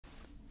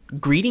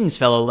Greetings,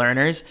 fellow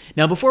learners.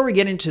 Now, before we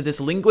get into this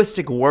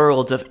linguistic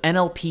world of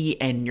NLP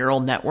and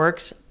neural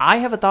networks, I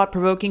have a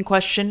thought-provoking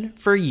question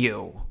for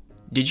you.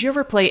 Did you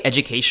ever play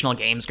educational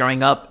games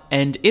growing up?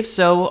 And if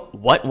so,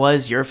 what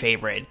was your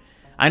favorite?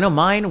 I know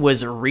mine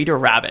was Reader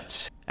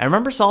Rabbit. I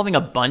remember solving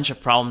a bunch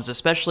of problems,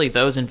 especially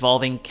those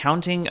involving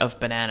counting of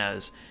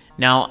bananas.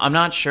 Now, I'm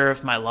not sure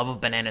if my love of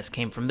bananas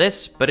came from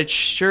this, but it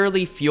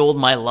surely fueled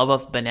my love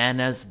of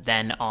bananas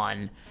then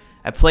on.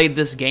 I played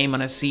this game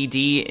on a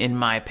CD in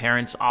my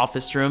parents'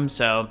 office room,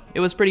 so it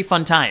was pretty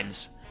fun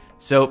times.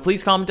 So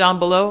please comment down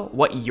below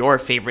what your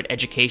favorite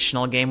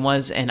educational game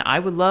was, and I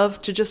would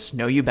love to just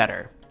know you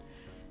better.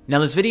 Now,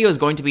 this video is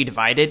going to be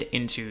divided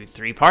into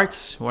 3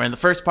 parts, where in the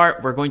first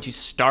part, we're going to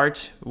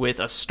start with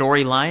a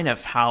storyline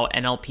of how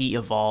NLP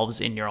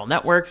evolves in neural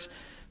networks,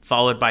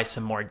 followed by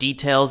some more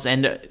details,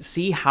 and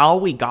see how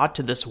we got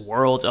to this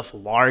world of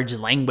large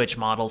language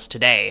models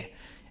today.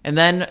 And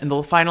then, in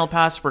the final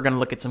pass, we're going to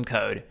look at some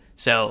code.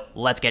 So,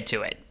 let's get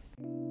to it.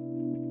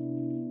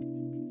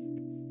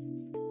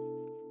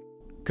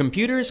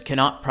 Computers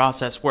cannot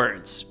process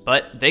words,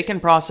 but they can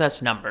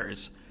process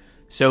numbers.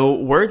 So,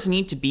 words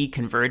need to be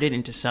converted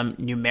into some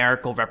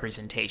numerical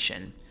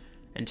representation.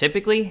 And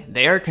typically,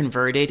 they are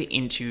converted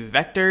into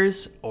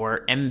vectors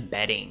or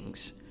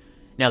embeddings.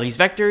 Now, these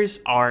vectors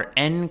are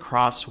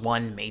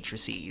n×1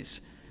 matrices.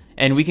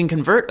 And we can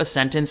convert a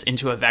sentence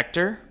into a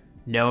vector,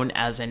 known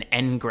as an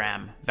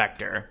ngram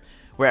vector,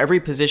 where every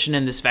position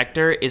in this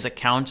vector is a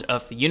count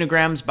of the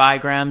unigrams,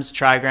 bigrams,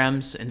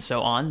 trigrams, and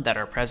so on that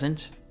are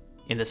present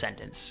in the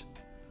sentence.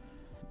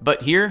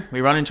 But here,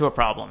 we run into a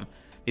problem.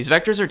 These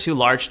vectors are too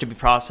large to be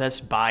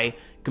processed by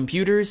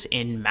computers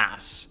in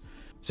mass.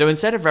 So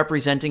instead of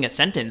representing a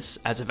sentence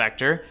as a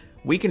vector,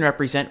 we can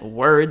represent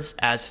words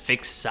as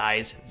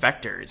fixed-size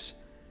vectors.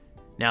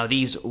 Now,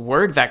 these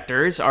word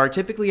vectors are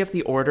typically of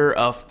the order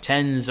of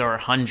tens or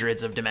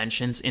hundreds of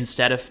dimensions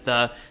instead of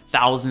the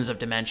thousands of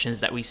dimensions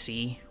that we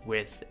see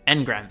with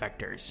ngram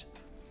vectors.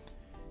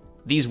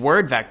 These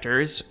word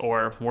vectors,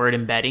 or word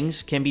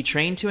embeddings, can be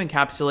trained to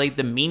encapsulate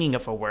the meaning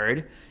of a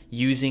word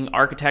using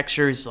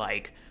architectures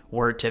like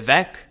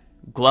word2vec,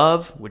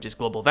 glove, which is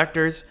global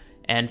vectors,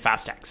 and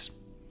fastx.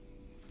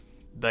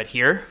 But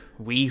here,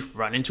 we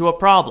run into a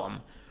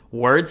problem.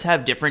 Words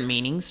have different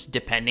meanings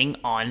depending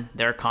on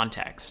their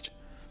context.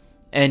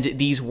 And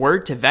these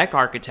word2vec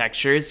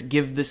architectures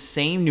give the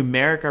same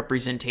numeric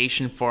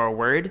representation for a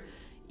word,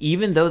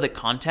 even though the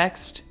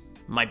context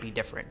might be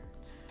different.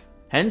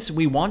 Hence,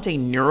 we want a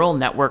neural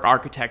network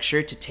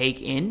architecture to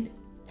take in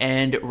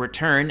and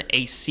return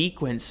a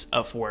sequence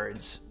of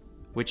words,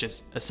 which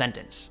is a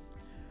sentence.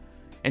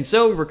 And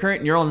so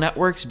recurrent neural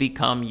networks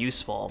become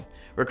useful.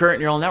 Recurrent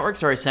neural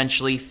networks are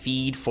essentially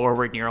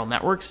feed-forward neural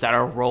networks that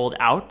are rolled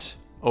out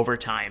over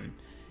time.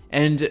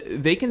 And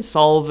they can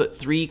solve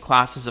 3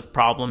 classes of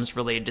problems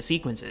related to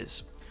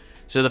sequences.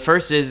 So the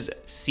first is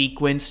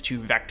sequence to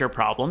vector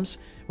problems,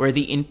 where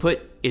the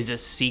input is a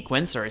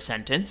sequence or a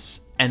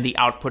sentence, and the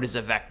output is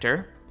a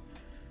vector.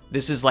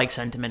 This is like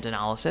sentiment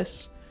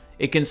analysis.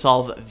 It can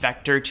solve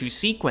vector to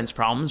sequence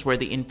problems, where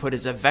the input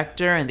is a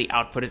vector and the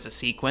output is a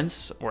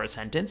sequence or a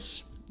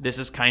sentence. This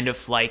is kind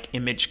of like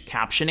image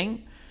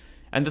captioning.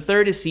 And the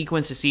third is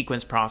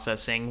sequence-to-sequence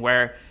processing,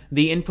 where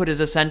the input is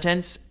a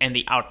sentence and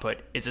the output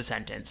is a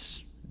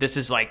sentence. This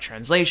is like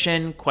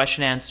translation,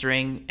 question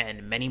answering,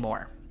 and many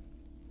more.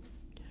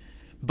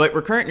 But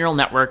recurrent neural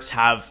networks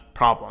have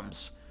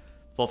problems.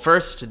 Well,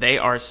 first, they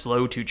are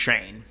slow to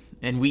train,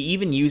 and we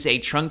even use a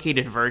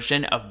truncated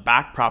version of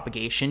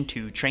backpropagation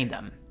to train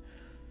them.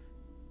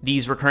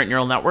 These recurrent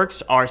neural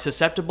networks are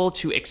susceptible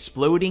to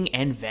exploding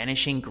and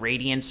vanishing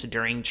gradients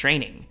during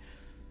training.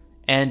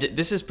 And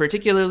this is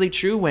particularly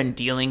true when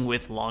dealing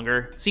with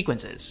longer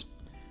sequences.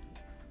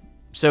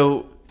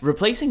 So,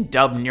 replacing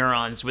dub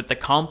neurons with the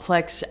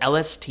complex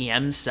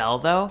LSTM cell,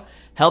 though,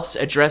 helps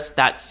address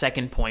that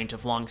second point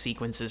of long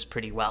sequences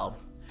pretty well.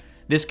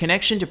 This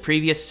connection to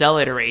previous cell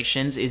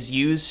iterations is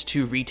used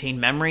to retain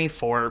memory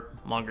for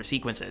longer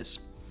sequences.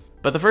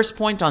 But the first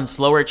point on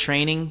slower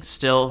training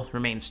still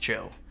remains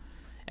true.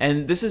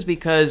 And this is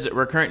because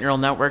recurrent neural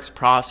networks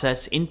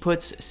process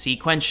inputs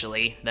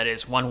sequentially, that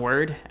is, one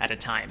word at a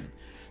time.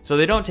 So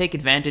they don't take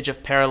advantage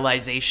of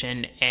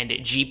parallelization and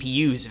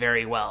GPUs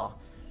very well.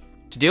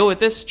 To deal with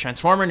this,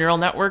 transformer neural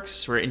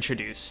networks were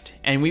introduced,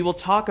 and we will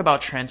talk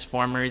about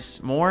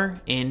transformers more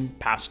in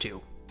Pass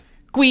 2.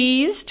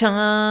 Quiz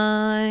time!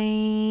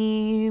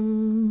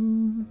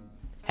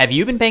 Have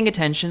you been paying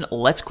attention?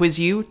 Let's quiz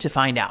you to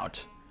find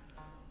out.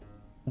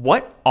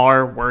 What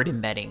are word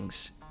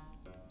embeddings?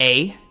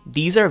 A.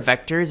 These are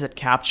vectors that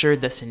capture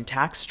the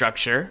syntax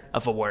structure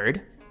of a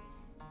word.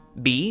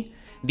 B.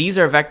 These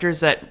are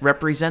vectors that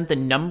represent the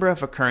number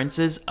of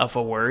occurrences of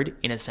a word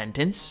in a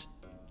sentence.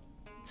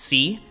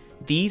 C.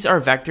 These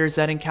are vectors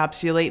that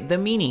encapsulate the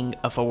meaning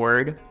of a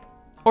word.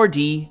 Or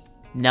D.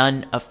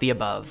 None of the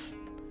above.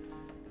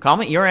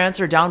 Comment your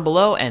answer down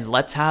below and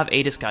let's have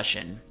a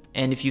discussion.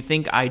 And if you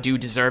think I do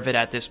deserve it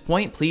at this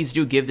point, please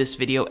do give this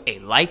video a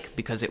like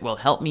because it will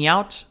help me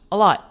out a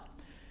lot.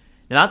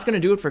 Now that's going to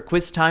do it for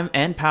quiz time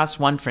and past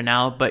one for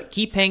now, but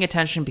keep paying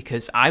attention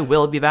because I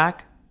will be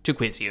back to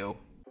quiz you.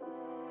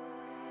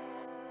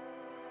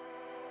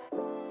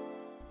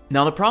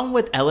 Now the problem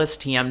with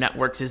LSTM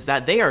networks is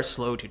that they are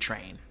slow to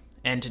train.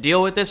 And to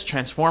deal with this,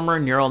 transformer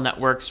neural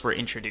networks were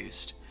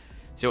introduced.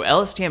 So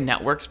LSTM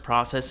networks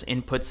process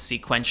inputs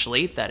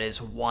sequentially, that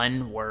is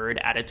one word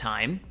at a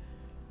time,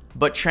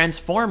 but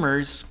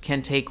transformers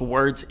can take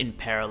words in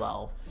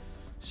parallel.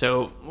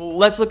 So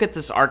let's look at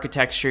this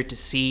architecture to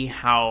see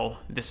how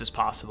this is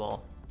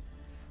possible.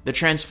 The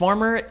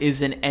transformer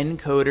is an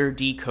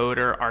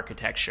encoder-decoder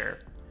architecture.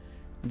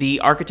 The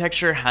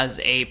architecture has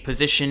a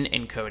position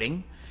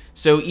encoding.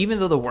 So even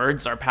though the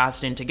words are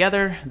passed in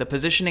together, the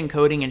position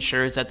encoding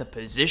ensures that the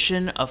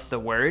position of the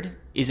word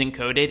is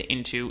encoded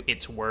into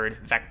its word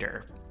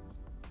vector.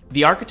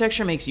 The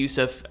architecture makes use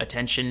of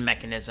attention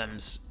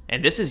mechanisms,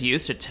 and this is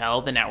used to tell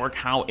the network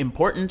how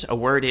important a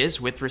word is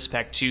with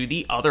respect to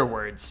the other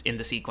words in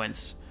the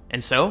sequence.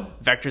 And so,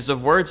 vectors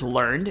of words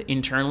learned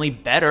internally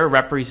better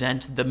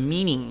represent the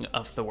meaning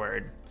of the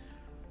word.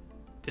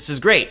 This is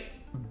great,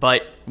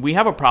 but we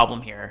have a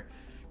problem here.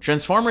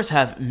 Transformers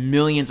have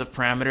millions of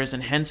parameters,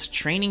 and hence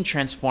training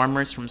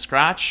transformers from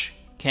scratch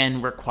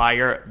can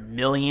require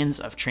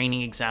millions of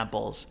training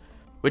examples,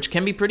 which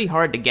can be pretty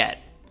hard to get.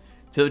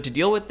 So to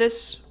deal with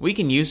this, we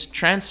can use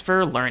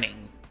transfer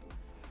learning.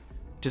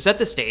 To set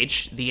the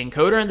stage, the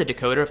encoder and the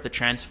decoder of the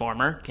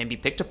transformer can be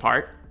picked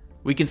apart.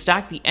 We can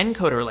stack the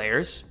encoder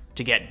layers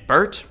to get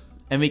BERT,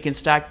 and we can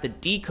stack the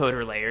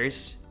decoder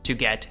layers to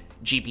get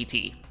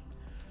GPT.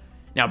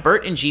 Now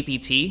BERT and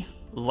GPT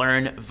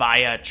learn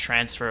via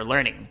transfer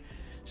learning.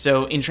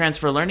 So in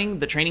transfer learning,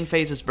 the training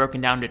phase is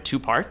broken down to two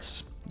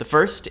parts. The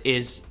first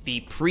is the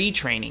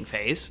pre-training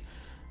phase.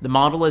 The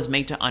model is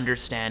made to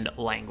understand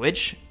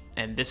language,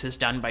 and this is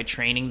done by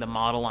training the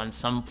model on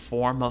some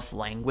form of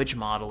language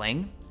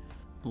modeling.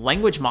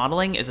 Language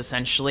modeling is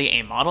essentially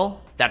a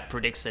model that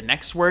predicts the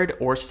next word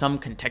or some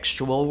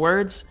contextual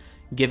words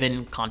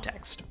given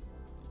context.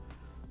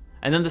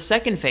 And then the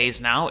second phase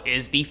now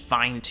is the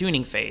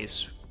fine-tuning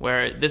phase,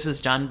 where this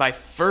is done by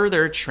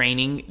further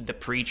training the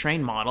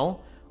pre-trained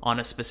model on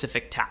a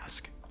specific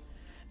task.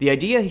 The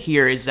idea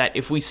here is that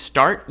if we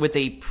start with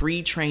a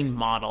pre-trained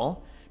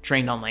model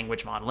trained on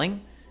language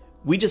modeling,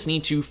 we just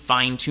need to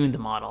fine-tune the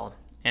model.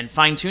 And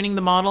fine-tuning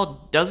the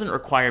model doesn't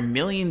require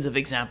millions of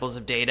examples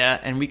of data,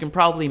 and we can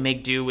probably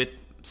make do with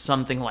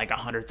something like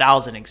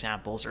 100,000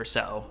 examples or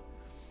so.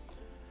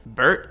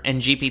 BERT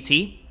and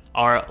GPT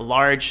are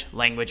large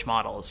language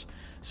models.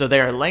 So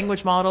they are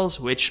language models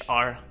which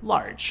are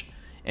large.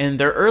 And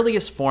their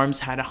earliest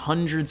forms had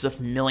hundreds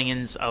of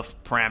millions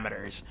of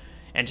parameters.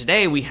 And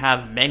today we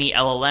have many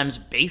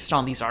LLMs based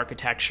on these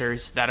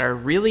architectures that are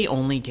really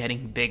only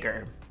getting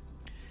bigger.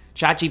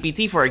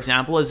 ChatGPT, for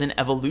example, is an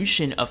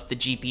evolution of the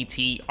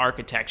GPT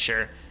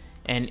architecture,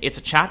 and it's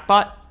a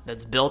chatbot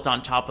that's built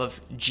on top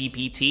of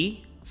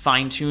GPT,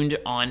 fine-tuned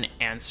on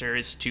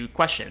answers to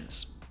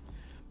questions.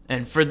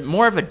 And for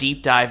more of a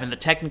deep dive in the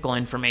technical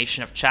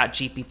information of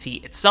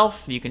ChatGPT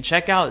itself, you can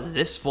check out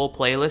this full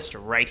playlist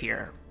right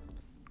here.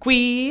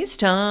 Quiz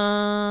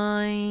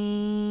time!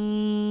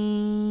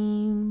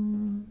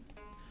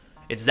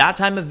 It's that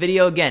time of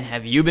video again.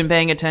 Have you been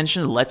paying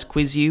attention? Let's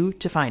quiz you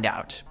to find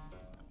out.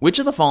 Which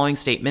of the following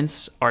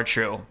statements are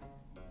true?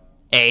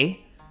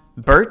 A.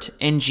 BERT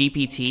and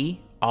GPT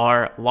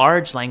are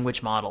large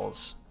language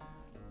models.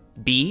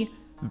 B.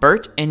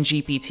 BERT and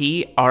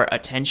GPT are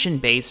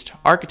attention-based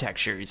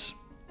architectures.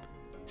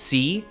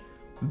 C.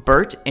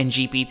 BERT and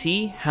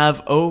GPT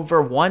have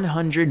over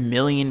 100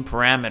 million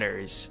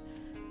parameters.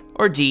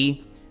 Or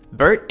D.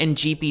 BERT and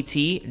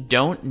GPT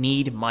don't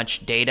need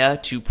much data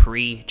to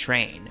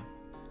pre-train.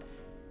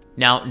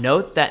 Now,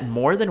 note that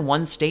more than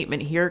one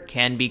statement here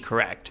can be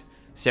correct.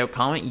 So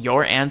comment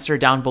your answer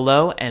down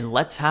below and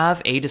let's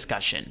have a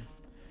discussion.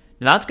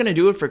 Now that's going to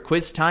do it for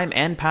quiz time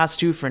and past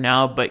two for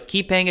now, but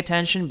keep paying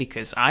attention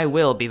because I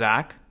will be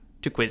back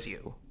to quiz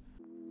you.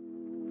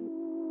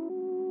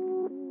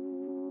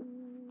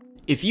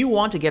 If you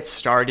want to get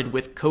started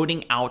with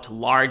coding out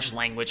large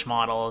language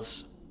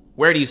models,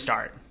 where do you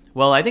start?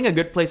 Well, I think a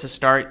good place to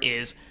start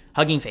is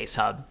Hugging Face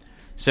Hub.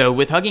 So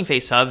with Hugging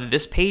Face Hub,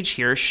 this page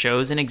here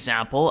shows an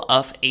example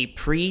of a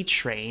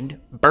pre-trained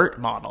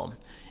BERT model.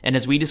 And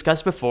as we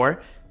discussed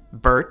before,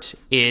 BERT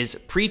is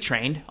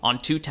pre-trained on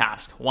two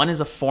tasks. One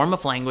is a form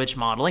of language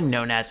modeling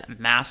known as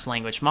mass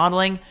language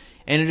modeling,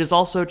 and it is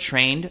also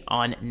trained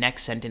on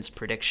next sentence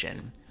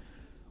prediction.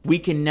 We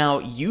can now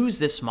use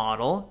this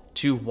model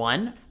to,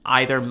 one,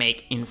 either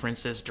make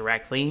inferences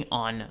directly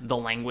on the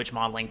language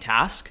modeling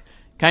task,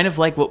 kind of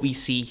like what we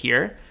see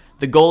here.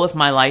 The goal of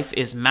my life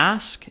is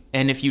mask,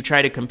 and if you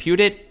try to compute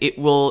it, it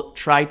will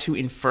try to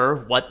infer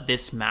what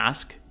this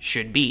mask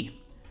should be.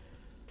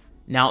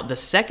 Now, the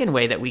second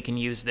way that we can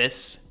use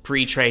this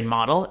pre-trained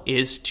model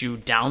is to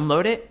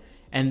download it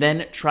and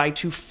then try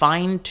to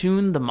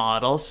fine-tune the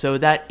model so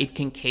that it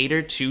can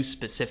cater to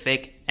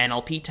specific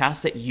NLP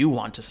tasks that you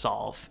want to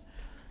solve.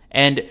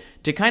 And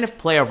to kind of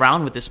play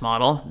around with this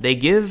model, they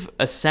give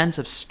a sense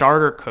of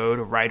starter code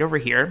right over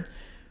here,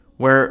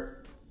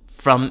 where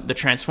from the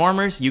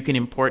transformers, you can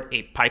import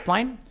a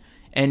pipeline.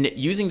 And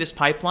using this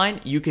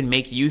pipeline, you can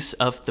make use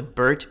of the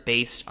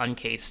BERT-based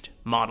uncased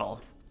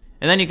model.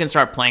 And then you can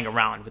start playing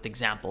around with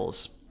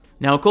examples.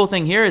 Now, a cool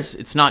thing here is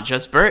it's not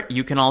just BERT.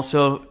 You can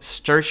also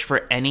search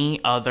for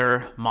any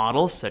other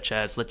models, such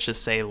as, let's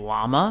just say,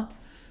 llama.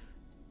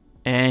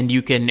 And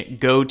you can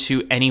go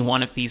to any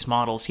one of these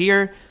models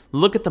here,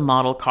 look at the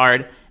model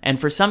card, and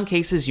for some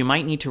cases, you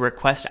might need to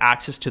request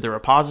access to the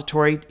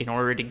repository in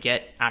order to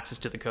get access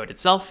to the code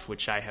itself,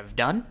 which I have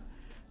done.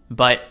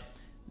 But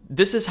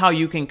this is how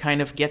you can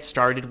kind of get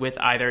started with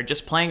either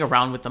just playing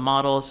around with the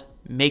models,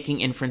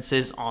 making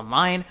inferences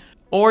online,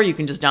 or you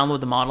can just download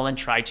the model and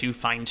try to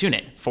fine-tune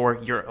it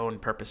for your own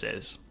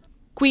purposes.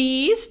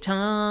 Quiz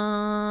time!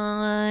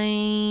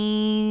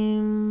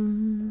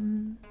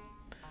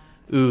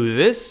 Ooh,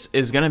 this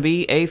is gonna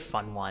be a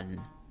fun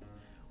one.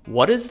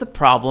 What is the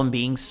problem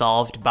being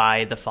solved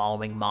by the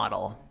following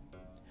model?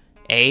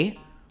 A.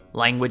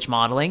 Language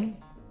modeling.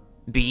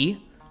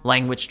 B.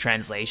 Language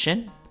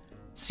translation.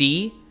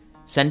 C.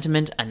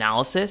 Sentiment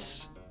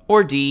analysis.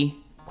 Or D.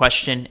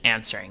 Question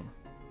answering.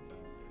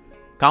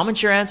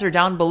 Comment your answer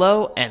down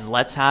below and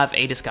let's have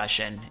a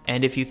discussion.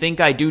 And if you think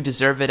I do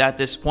deserve it at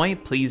this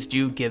point, please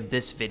do give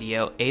this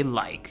video a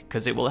like,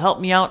 because it will help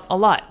me out a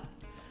lot.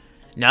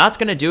 Now that's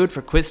going to do it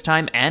for quiz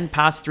time and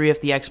pass 3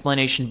 of the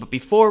explanation, but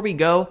before we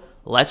go,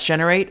 let's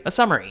generate a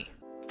summary.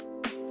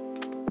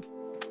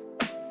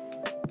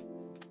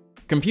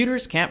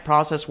 Computers can't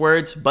process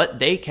words, but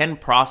they can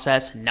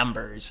process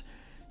numbers.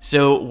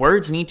 So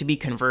words need to be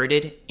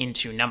converted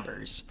into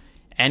numbers.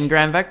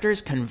 Ngram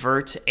vectors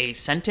convert a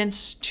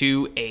sentence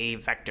to a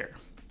vector.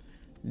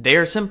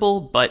 They're simple,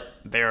 but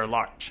they're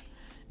large.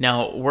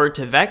 Now,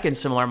 word2vec and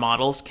similar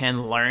models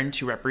can learn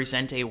to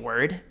represent a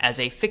word as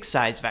a fixed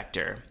size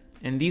vector,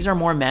 and these are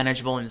more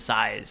manageable in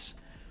size.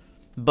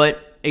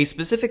 But a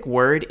specific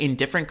word in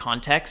different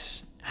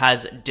contexts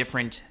has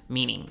different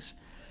meanings.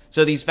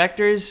 So these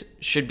vectors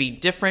should be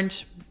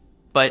different,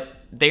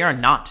 but they are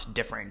not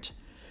different.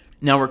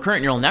 Now,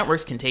 recurrent neural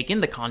networks can take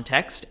in the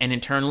context and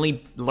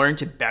internally learn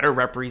to better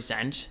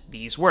represent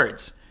these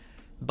words,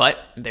 but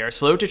they're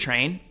slow to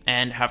train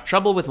and have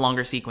trouble with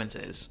longer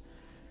sequences.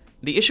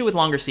 The issue with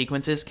longer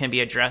sequences can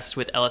be addressed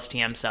with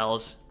LSTM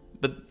cells,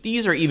 but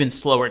these are even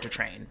slower to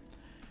train.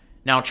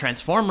 Now,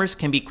 transformers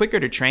can be quicker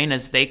to train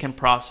as they can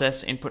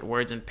process input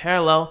words in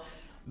parallel,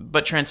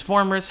 but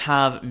transformers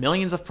have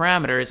millions of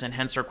parameters and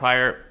hence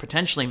require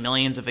potentially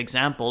millions of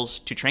examples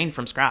to train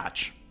from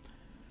scratch.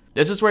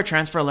 This is where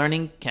transfer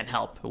learning can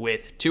help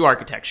with 2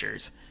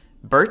 architectures: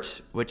 BERT,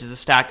 which is a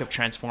stack of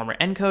transformer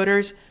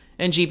encoders,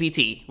 and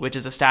GPT, which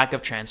is a stack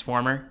of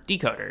transformer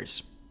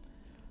decoders.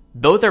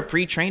 Both are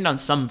pre-trained on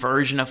some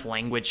version of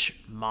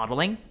language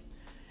modeling,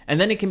 and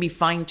then it can be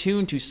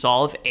fine-tuned to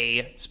solve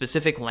a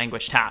specific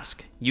language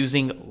task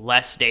using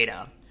less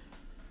data.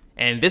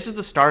 And this is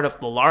the start of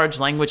the large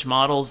language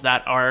models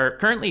that are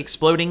currently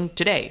exploding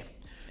today.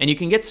 And you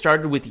can get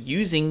started with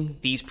using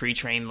these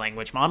pre-trained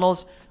language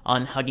models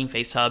on Hugging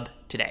Face Hub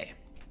today.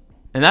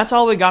 And that's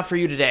all we got for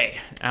you today.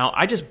 Now,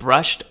 I just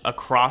brushed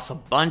across a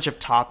bunch of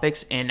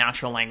topics in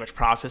natural language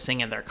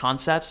processing and their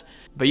concepts,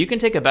 but you can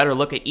take a better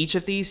look at each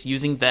of these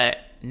using the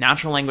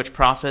Natural Language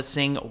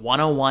Processing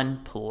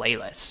 101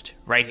 playlist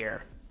right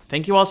here.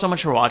 Thank you all so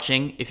much for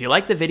watching. If you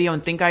liked the video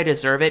and think I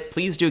deserve it,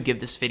 please do give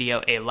this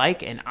video a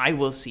like, and I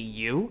will see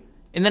you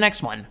in the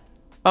next one.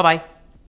 Bye-bye.